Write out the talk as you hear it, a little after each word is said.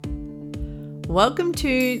Welcome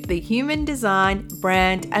to the Human Design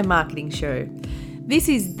Brand and Marketing Show. This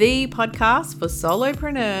is the podcast for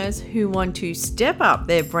solopreneurs who want to step up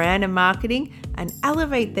their brand and marketing and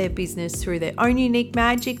elevate their business through their own unique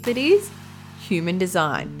magic that is human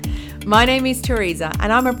design. My name is Teresa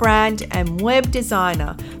and I'm a brand and web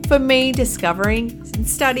designer. For me, discovering and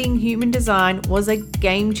studying human design was a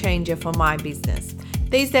game changer for my business.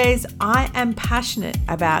 These days, I am passionate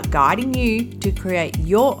about guiding you to create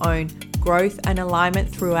your own growth and alignment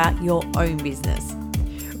throughout your own business.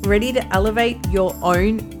 Ready to elevate your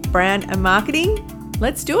own brand and marketing?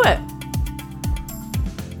 Let's do it.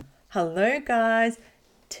 Hello guys.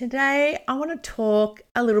 Today I want to talk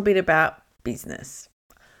a little bit about business.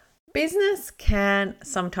 Business can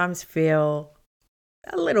sometimes feel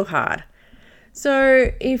a little hard.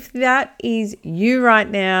 So if that is you right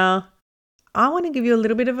now, I want to give you a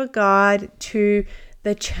little bit of a guide to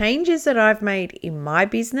the changes that I've made in my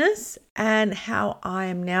business and how I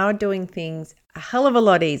am now doing things a hell of a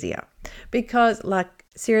lot easier. Because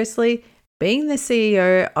seriously, being the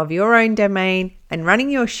CEO of your own domain and running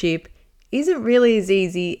your ship isn't really as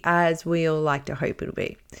easy as we all like to hope it'll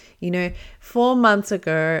be. 4 months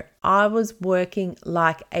ago, I was working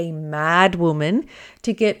like a mad woman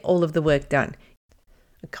to get all of the work done.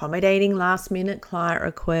 Accommodating last minute client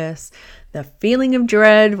requests, the feeling of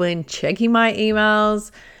dread when checking my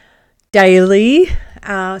emails daily,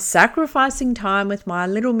 sacrificing time with my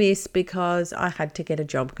little miss because I had to get a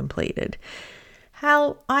job completed.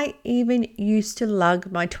 Hell, I even used to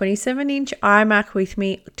lug my 27-inch iMac with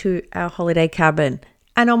me to our holiday cabin.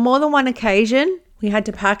 And on more than one occasion, we had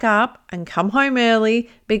to pack up and come home early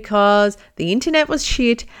because the internet was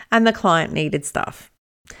shit and the client needed stuff.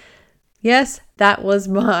 Yes, that was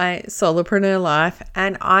my solopreneur life,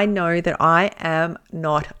 and I know that I am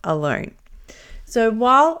not alone. So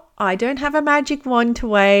while I don't have a magic wand to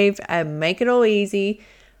wave and make it all easy,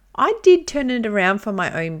 I did turn it around for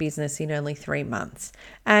my own business in only 3 months.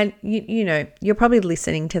 And you're probably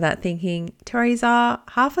listening to that thinking, Teresa,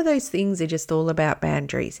 half of those things are just all about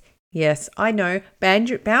boundaries. Yes, I know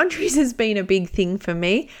boundaries has been a big thing for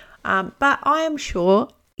me, but I am sure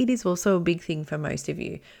it is also a big thing for most of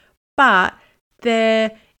you. But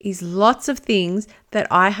there is lots of things that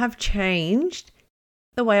I have changed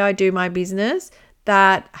the way I do my business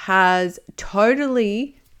that has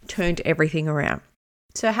totally turned everything around.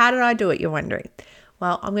 So how did I do it, you're wondering?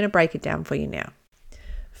 Well, I'm going to break it down for you now.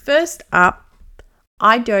 First up,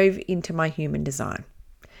 I dove into my human design.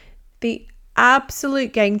 The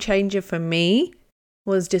absolute game changer for me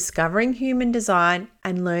was discovering human design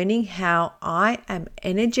and learning how I am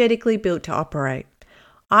energetically built to operate.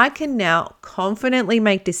 I can now confidently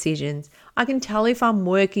make decisions. I can tell if I'm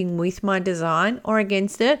working with my design or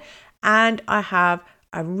against it, and I have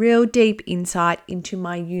a real deep insight into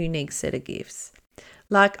my unique set of gifts.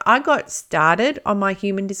 I got started on my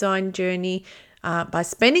human design journey by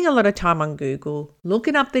spending a lot of time on Google,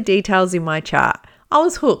 looking up the details in my chart. I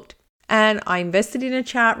was hooked, and I invested in a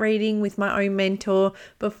chart reading with my own mentor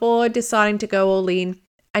before deciding to go all in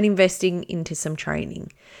and investing into some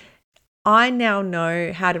training. I now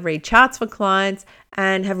know how to read charts for clients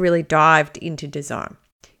and have really dived into design.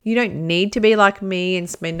 You don't need to be like me and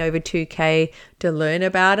spend over $2,000 to learn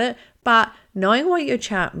about it, but knowing what your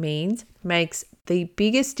chart means makes the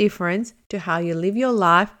biggest difference to how you live your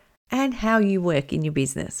life and how you work in your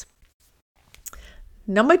business.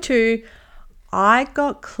 Number 2, I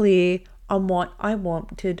got clear on what I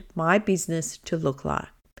wanted my business to look like.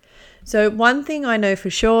 So one thing I know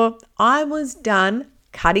for sure, I was done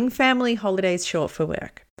cutting family holidays short for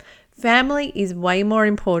work. Family is way more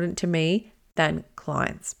important to me than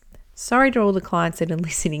clients. Sorry to all the clients that are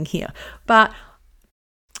listening here, but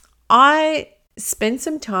I spent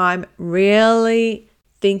some time really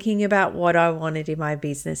thinking about what I wanted in my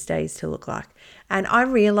business days to look like. And I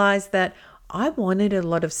realized that I wanted a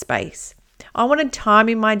lot of space. I wanted time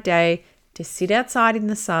in my day to sit outside in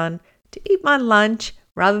the sun, to eat my lunch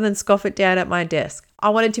rather than scoff it down at my desk. I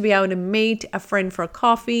wanted to be able to meet a friend for a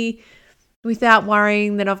coffee without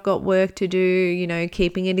worrying that I've got work to do,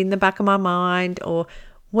 keeping it in the back of my mind, or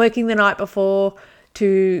working the night before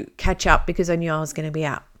to catch up because I knew I was going to be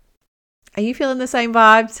out. Are you feeling the same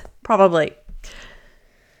vibes? Probably.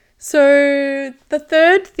 So the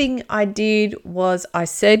third thing I did was I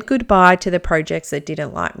said goodbye to the projects that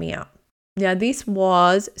didn't light me up. Now, this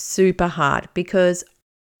was super hard because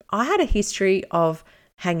I had a history of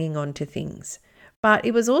hanging on to things. But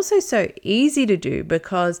it was also so easy to do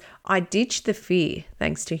because I ditched the fear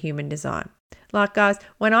thanks to human design. Guys,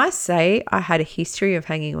 when I say I had a history of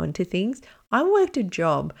hanging on to things, I worked a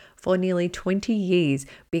job for nearly 20 years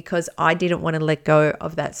because I didn't want to let go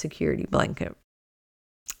of that security blanket.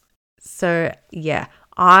 So yeah,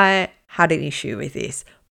 I had an issue with this,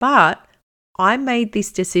 but I made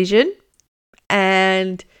this decision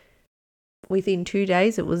and within 2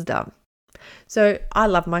 days it was done. So I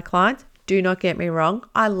love my clients. Do not get me wrong.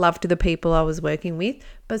 I loved the people I was working with,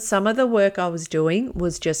 but some of the work I was doing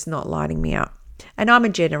was just not lighting me up. And I'm a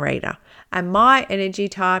generator, and my energy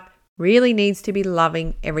type really needs to be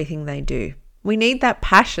loving everything they do. We need that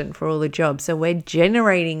passion for all the jobs, so we're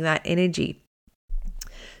generating that energy.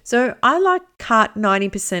 So I cut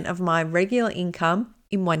 90% of my regular income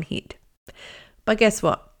in one hit. But guess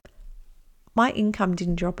what? My income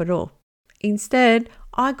didn't drop at all. Instead,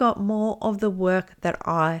 I got more of the work that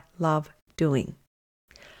I love doing.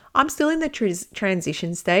 I'm still in the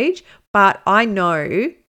transition stage, but I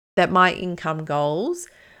know that my income goals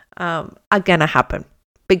are going to happen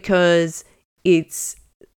because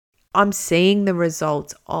I'm seeing the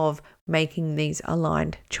results of making these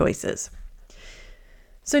aligned choices.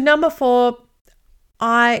 So number 4,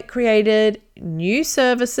 I created new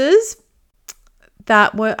services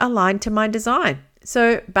that were aligned to my design.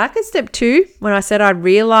 So back at step 2, when I said I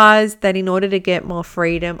realized that in order to get more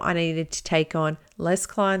freedom, I needed to take on less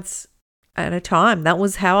clients at a time. That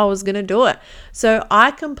was how I was going to do it. So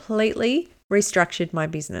I completely restructured my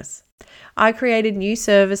business. I created new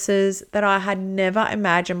services that I had never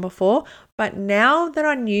imagined before, but now that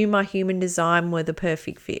I knew my human design were the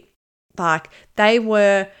perfect fit. They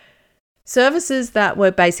were services that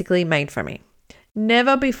were basically made for me.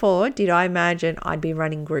 Never before did I imagine I'd be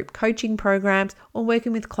running group coaching programs or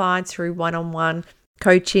working with clients through one-on-one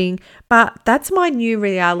coaching, but that's my new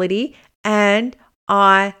reality and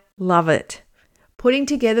I love it. Putting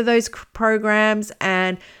together those programs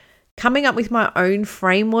and coming up with my own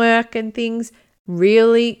framework and things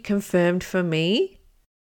really confirmed for me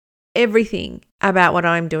everything about what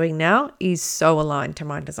I'm doing now is so aligned to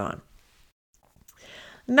my design.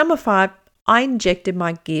 Number 5, I injected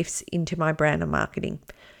my gifts into my brand and marketing.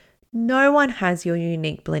 No one has your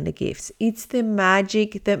unique blend of gifts. It's the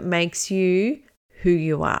magic that makes you who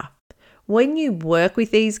you are. When you work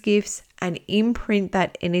with these gifts and imprint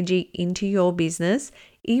that energy into your business,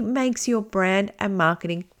 it makes your brand and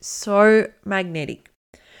marketing so magnetic.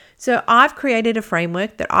 So I've created a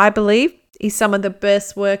framework that I believe is some of the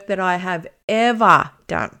best work that I have ever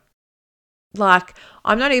done.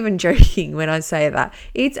 I'm not even joking when I say that.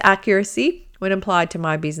 Its accuracy, when applied to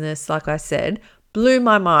my business, like I said, blew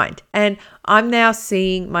my mind. And I'm now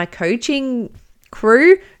seeing my coaching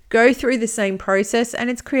crew go through the same process, and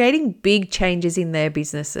it's creating big changes in their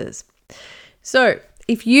businesses. So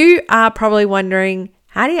if you are probably wondering,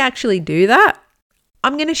 how do you actually do that?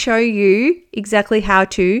 I'm going to show you exactly how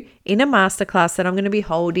to in a masterclass that I'm going to be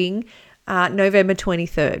holding November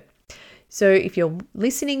 23rd. So if you're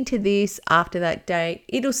listening to this after that date,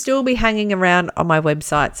 it'll still be hanging around on my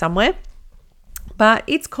website somewhere. But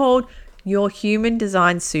it's called Your Human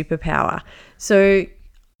Design Superpower. So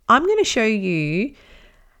I'm going to show you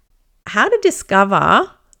how to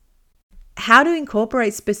discover how to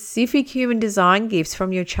incorporate specific human design gifts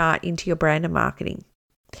from your chart into your brand and marketing.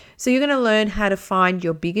 So you're going to learn how to find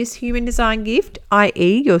your biggest human design gift,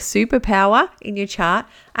 i.e. your superpower in your chart,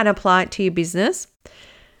 and apply it to your business.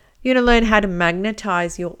 You're going to learn how to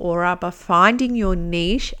magnetize your aura by finding your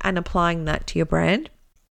niche and applying that to your brand.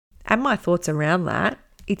 And my thoughts around that,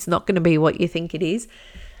 it's not going to be what you think it is.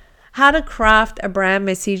 How to craft a brand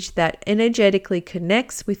message that energetically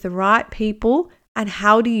connects with the right people and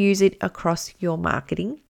how to use it across your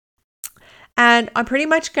marketing. And I pretty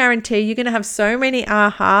much guarantee you're going to have so many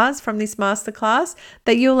ahas from this masterclass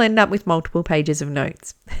that you'll end up with multiple pages of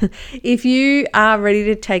notes. If you are ready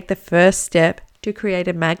to take the first step to create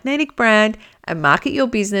a magnetic brand and market your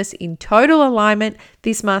business in total alignment,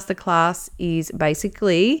 this masterclass is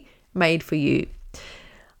basically made for you.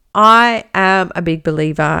 I am a big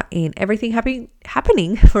believer in everything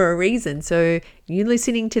happening for a reason. So you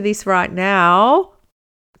listening to this right now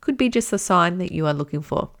could be just a sign that you are looking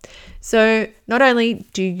for. So not only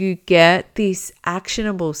do you get this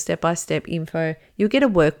actionable step-by-step info, you'll get a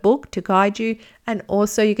workbook to guide you, and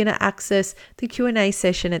also you're going to access the Q&A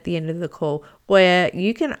session at the end of the call where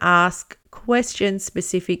you can ask questions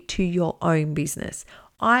specific to your own business.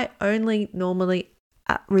 I only normally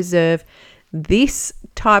reserve this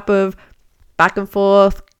type of back and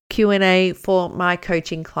forth Q&A for my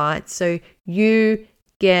coaching clients. So you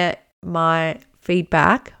get my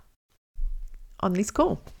feedback on this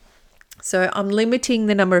call. So I'm limiting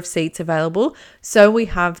the number of seats available so we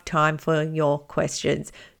have time for your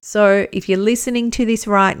questions. So if you're listening to this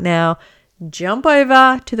right now, jump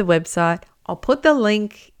over to the website. I'll put the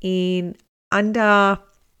link in under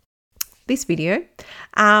this video,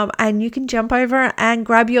 and you can jump over and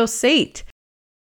grab your seat.